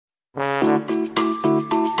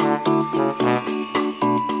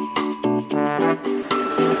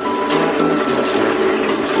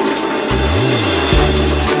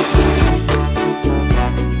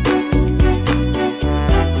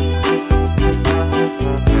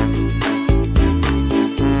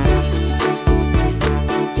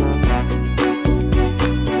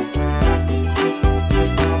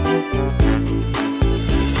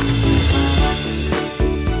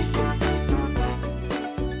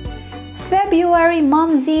February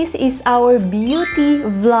Mumzys is our beauty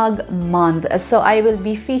vlog month, so I will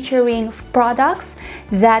be featuring products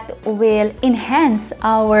that will enhance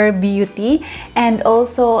our beauty and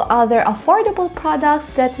also other affordable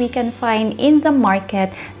products that we can find in the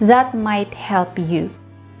market that might help you.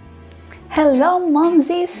 Hello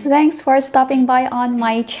Mumzys! Thanks for stopping by on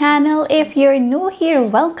my channel. If you're new here,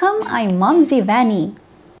 welcome! I'm Mumzy Vany.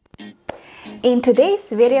 In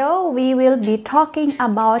today's video, we will be talking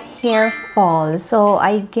about hair fall. So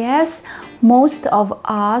I guess most of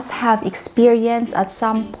us have experienced at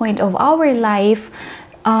some point of our life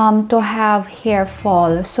to have hair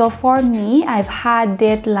fall. So for me, I've had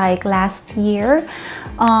it like last year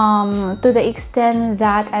to the extent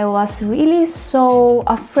that I was really so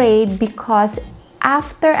afraid because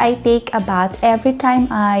after I take a bath, every time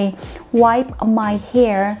I wipe my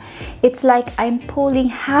hair, it's like I'm pulling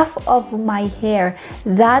half of my hair.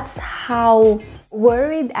 That's how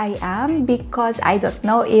worried I am because I don't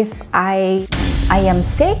know if I am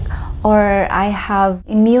sick or I have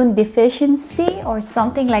immune deficiency or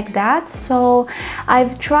something like that. So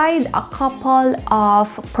I've tried a couple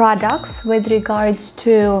of products with regards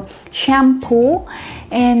to shampoo,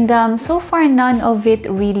 and so far none of it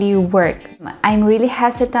really worked. I'm really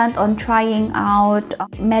hesitant on trying out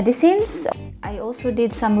medicines. I also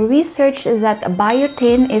did some research that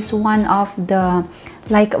biotin is one of the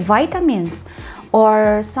vitamins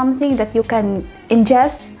or something that you can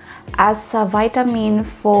ingest as a vitamin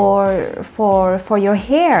for your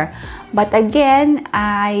hair. But again,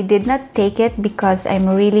 I did not take it because I'm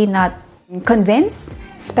really not convinced,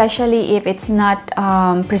 especially if it's not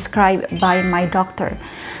prescribed by my doctor.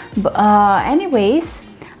 Anyways,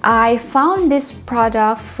 I found this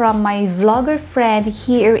product from my vlogger friend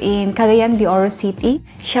here in Cagayan de Oro City.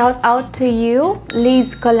 Shout out to you,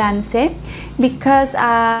 Liz Colance, because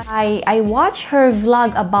I watched her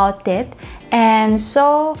vlog about it, and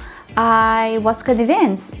so I was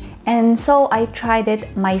convinced, and so I tried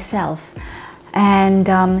it myself. And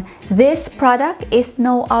this product is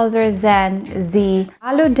no other than the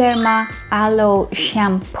Aloe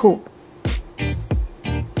shampoo.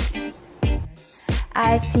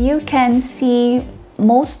 As you can see,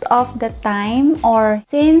 most of the time, or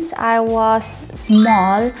since I was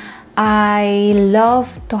small, I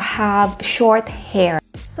love to have short hair.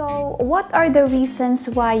 So what are the reasons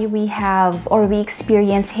why we have or we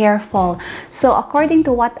experience hair fall? So according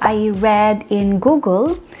to what I read in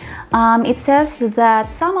Google, it says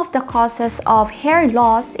that some of the causes of hair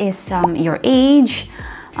loss is your age,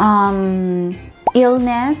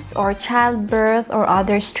 illness or childbirth or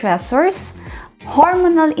other stressors,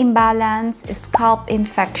 hormonal imbalance, scalp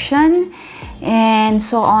infection, and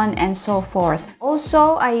so on and so forth.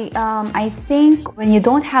 Also, I think when you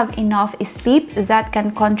don't have enough sleep, that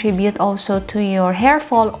can contribute also to your hair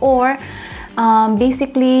fall, or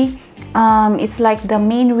basically it's like the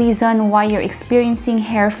main reason why you're experiencing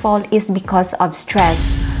hair fall is because of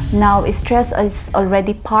stress. Now, stress is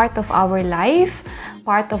already part of our life,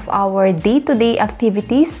 part of our day-to-day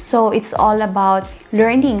activities, so it's all about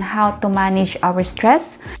learning how to manage our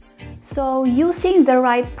stress. So using the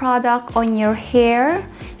right product on your hair,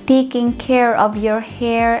 taking care of your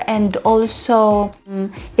hair, and also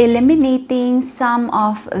eliminating some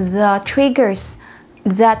of the triggers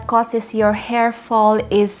that causes your hair fall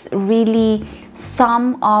is really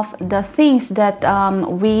some of the things that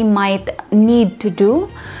we might need to do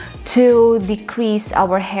to decrease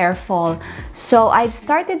our hair fall. So I've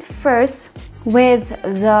started first with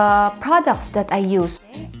the products that I use.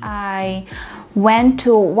 I went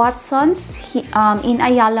to Watson's in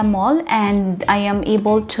Ayala Mall, and I am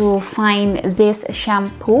able to find this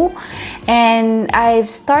shampoo, and I've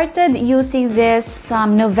started using this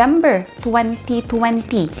November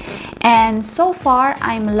 2020, and so far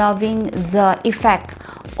I'm loving the effect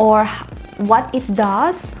or what it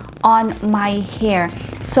does on my hair.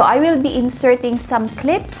 So I will be inserting some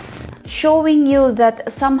clips showing you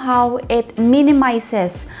that somehow it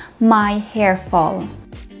minimizes my hair fall.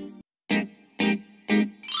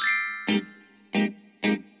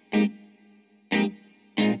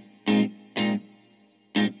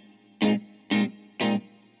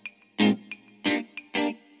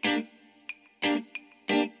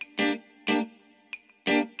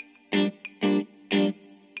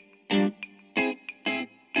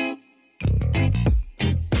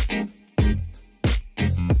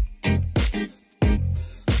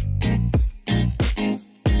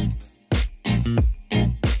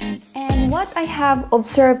 what I have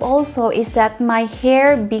observed also is that my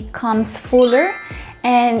hair becomes fuller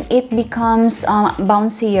and it becomes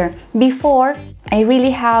bouncier. Before, I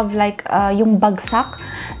really have like yung bagsak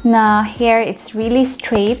na hair. It's really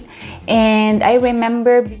straight. And I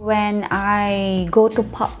remember when I go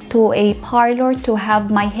to a parlor to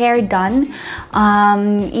have my hair done,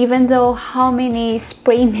 even though how many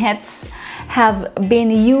spray nets have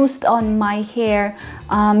been used on my hair,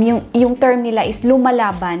 yung term nila is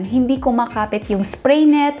lumalaban. Hindi kumakapit yung spray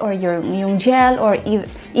net or yung gel or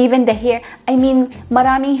even the hair. I mean,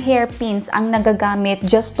 maraming hairpins ang nagagamit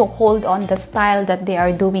just to hold on the style that they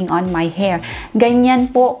are doing on my hair.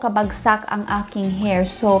 Ganyan po kabagsak ang aking hair.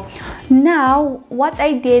 So now, what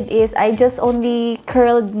I did is I just only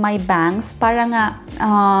curled my bangs para nga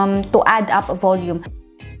to add up volume.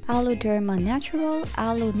 Aloe Derma Natural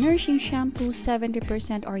Aloe Nourishing Shampoo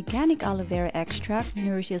 70% organic aloe vera extract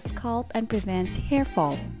nourishes scalp and prevents hair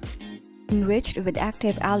fall. Enriched with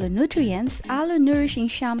active aloe nutrients, Aloe Nourishing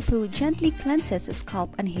Shampoo gently cleanses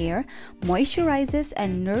scalp and hair, moisturizes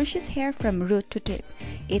and nourishes hair from root to tip.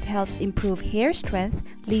 It helps improve hair strength,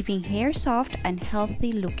 leaving hair soft and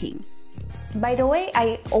healthy looking. By the way,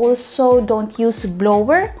 I also don't use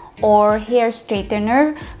blower or hair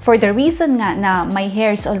straightener for the reason nga na my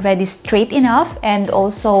hair is already straight enough and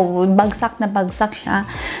also bagsak na bagsak siya.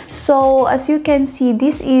 So as you can see,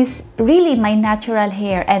 this is really my natural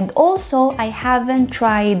hair, and also I haven't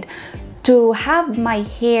tried to have my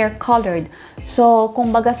hair colored. So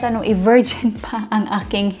kung baga sa virgin pa ang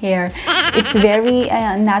aking hair, it's very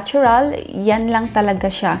natural. Yan lang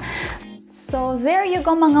talaga siya. So there you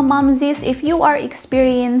go mga Mumzys. If you are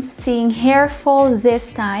experiencing hair fall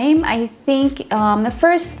this time, I think the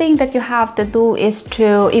first thing that you have to do is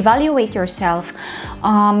to evaluate yourself.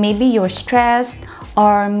 Maybe you're stressed,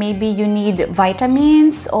 or maybe you need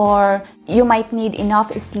vitamins, or you might need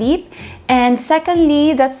enough sleep. And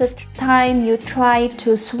secondly, that's the time you try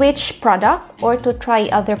to switch product or to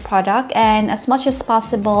try other product, and as much as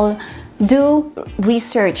possible, do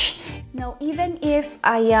research. Now, even if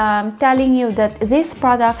I am telling you that this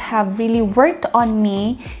product have really worked on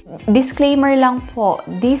me, disclaimer lang po,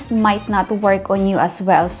 this might not work on you as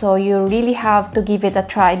well. So you really have to give it a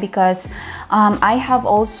try, because I have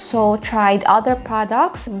also tried other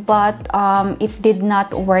products, but it did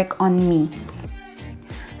not work on me.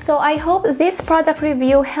 So I hope this product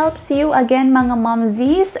review helps you again mga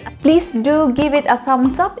Mumzys. Please do give it a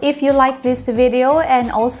thumbs up if you like this video,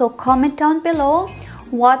 and also comment down below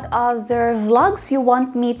what other vlogs you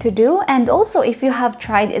want me to do, and also if you have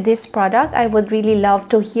tried this product, I would really love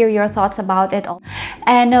to hear your thoughts about it.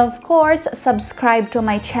 And of course, subscribe to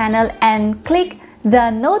my channel and click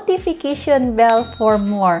the notification bell for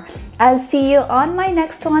more. I'll see you on my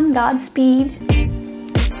next one. Godspeed.